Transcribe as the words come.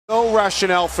No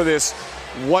rationale for this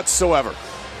whatsoever.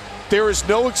 There is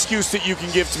no excuse that you can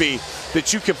give to me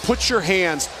that you can put your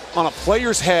hands on a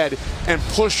player's head and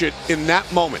push it in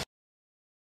that moment.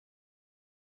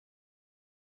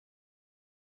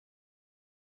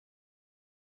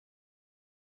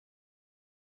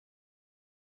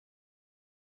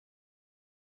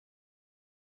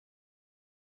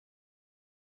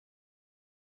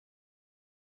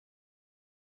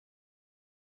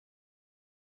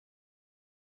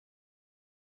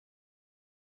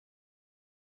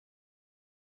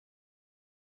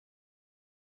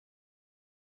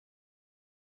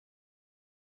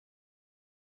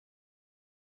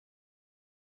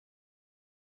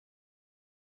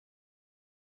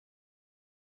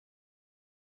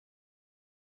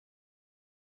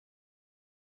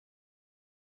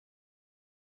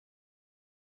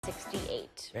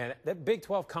 Man, that Big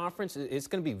 12 conference, it's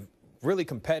going to be really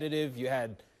competitive. You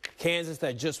had Kansas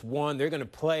that just won. They're going to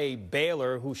play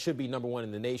Baylor, who should be #1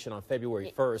 in the nation, on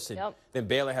February 1st. And then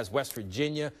Baylor has West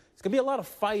Virginia. It's going to be a lot of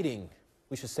fighting,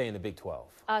 we should say, in the Big 12.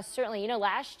 Certainly. You know,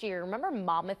 last year, remember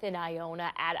Monmouth and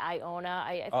Iona at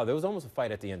Iona? There was almost a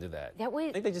fight at the end of that. I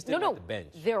think they just didn't like the bench.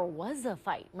 There was a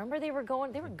fight. Remember you're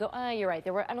right.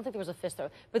 I don't think there was a fist, though,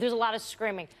 but there's a lot of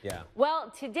screaming. Yeah.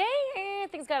 Well, today,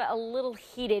 things got a little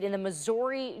heated in the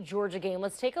Missouri-Georgia game.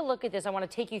 Let's take a look at this. I want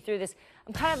to take you through this.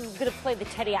 I'm kind of going to play the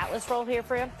Teddy Atlas role here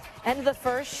for you. End of the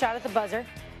first, shot at the buzzer.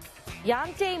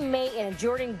 Yante Mayton and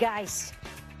Jordan Geist.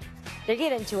 They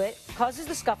get into it, causes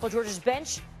the scuffle. Georgia's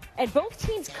bench. And both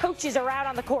teams' coaches are out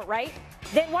on the court, right?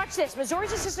 Then watch this.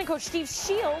 Missouri's assistant coach Steve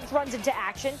Shields runs into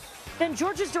action. Then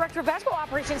Georgia's director of basketball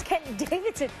operations, Kent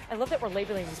Davidson. I love that we're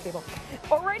labeling these people.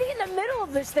 Already in the middle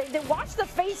of this thing, then watch the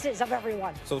faces of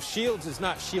everyone. So Shields is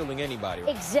not shielding anybody,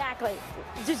 right? Exactly.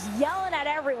 Just yelling at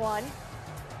everyone.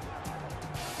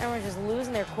 Everyone's just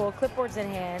losing their cool, clipboards in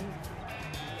hand.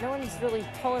 No one's really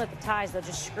pulling at the ties, though,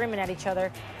 just screaming at each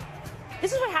other.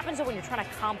 This is what happens when you're trying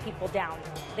to calm people down.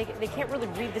 They can't really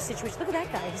read the situation. Look at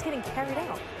that guy. He's getting carried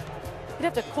out. You'd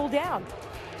have to cool down.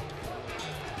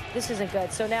 This isn't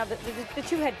good. So now the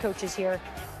two head coaches here,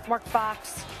 Mark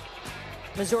Fox,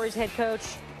 Missouri's head coach,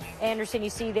 Anderson,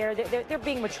 you see there, they're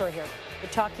being mature here.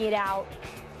 They're talking it out.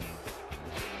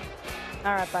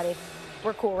 All right, buddy.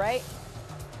 We're cool, right?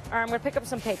 All right, I'm going to pick up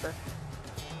some paper.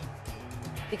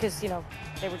 Because, you know,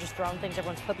 they were just throwing things,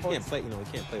 everyone's clipboards. We can't play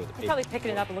with the paper. I'm probably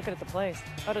picking it up and looking at the plays.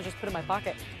 I'd have just put it in my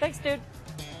pocket. Thanks, dude.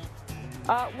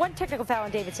 One technical foul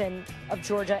on Davidson of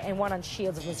Georgia and one on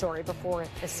Shields of Missouri before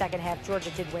the second half.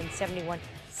 Georgia did win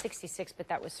 71-66, but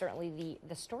that was certainly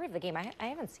the story of the game. I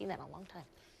haven't seen that in a long time.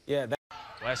 Yeah.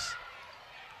 Wes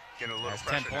getting a little has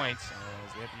 10 points.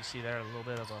 You see there a little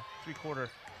bit of a three-quarter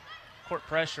court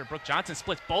pressure. Brooke Johnson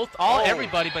splits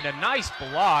everybody, but a nice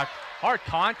block, hard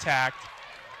contact.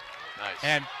 Nice.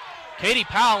 And Katie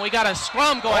Powell, we got a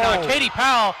scrum going on. Katie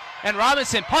Powell and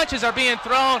Robinson, punches are being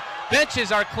thrown,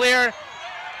 benches are clear.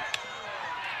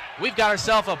 We've got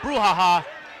ourselves a brouhaha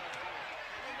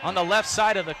on the left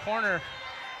side of the corner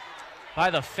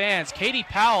by the fans. Katie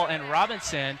Powell and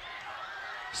Robinson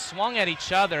swung at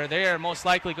each other. They are most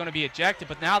likely going to be ejected,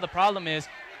 but now the problem is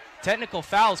technical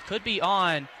fouls could be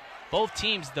on both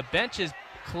teams. The bench is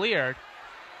cleared.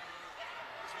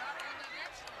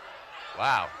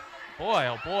 Wow. Boy,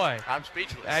 oh boy. I'm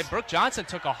speechless. Brooke Johnson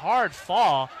took a hard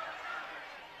fall.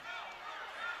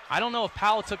 I don't know if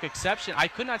Powell took exception. I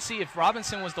could not see if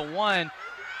Robinson was the one.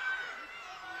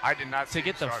 I did not to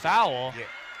get the foul. Yeah.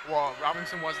 Well,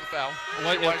 Robinson was the foul. She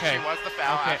was the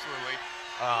foul, absolutely.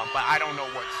 But I don't know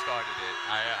what started it.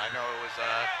 I know it was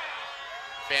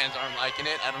fans aren't liking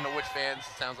it. I don't know which fans.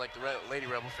 It sounds like the Lady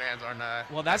Rebel fans aren't.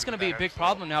 Well, that's going to be a big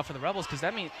problem now for the Rebels, because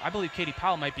that means I believe Katie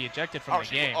Powell might be ejected from the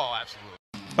game. Oh, absolutely.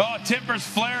 Oh, tempers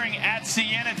flaring at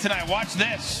Siena tonight. Watch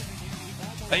this.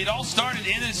 It all started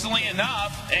innocently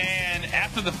enough, and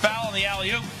after the foul and the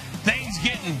alley-oop, things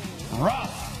getting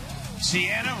rough.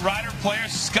 Siena, Rider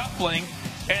players scuffling,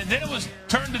 and then it was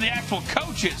turned to the actual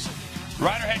coaches.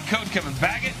 Rider head coach Kevin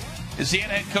Baggett, the Siena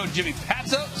head coach Jimmy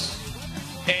Patsos,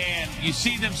 and you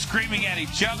see them screaming at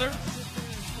each other.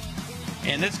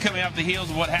 And this coming off the heels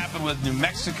of what happened with New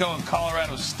Mexico and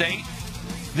Colorado State.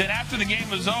 Then after the game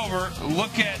was over,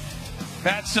 look at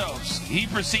Patsos. He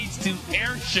proceeds to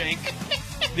air shake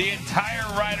the entire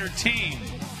Rider team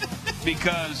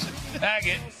because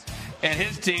Baggett and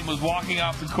his team was walking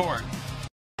off the court.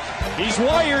 He's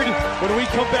wired when we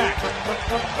come back.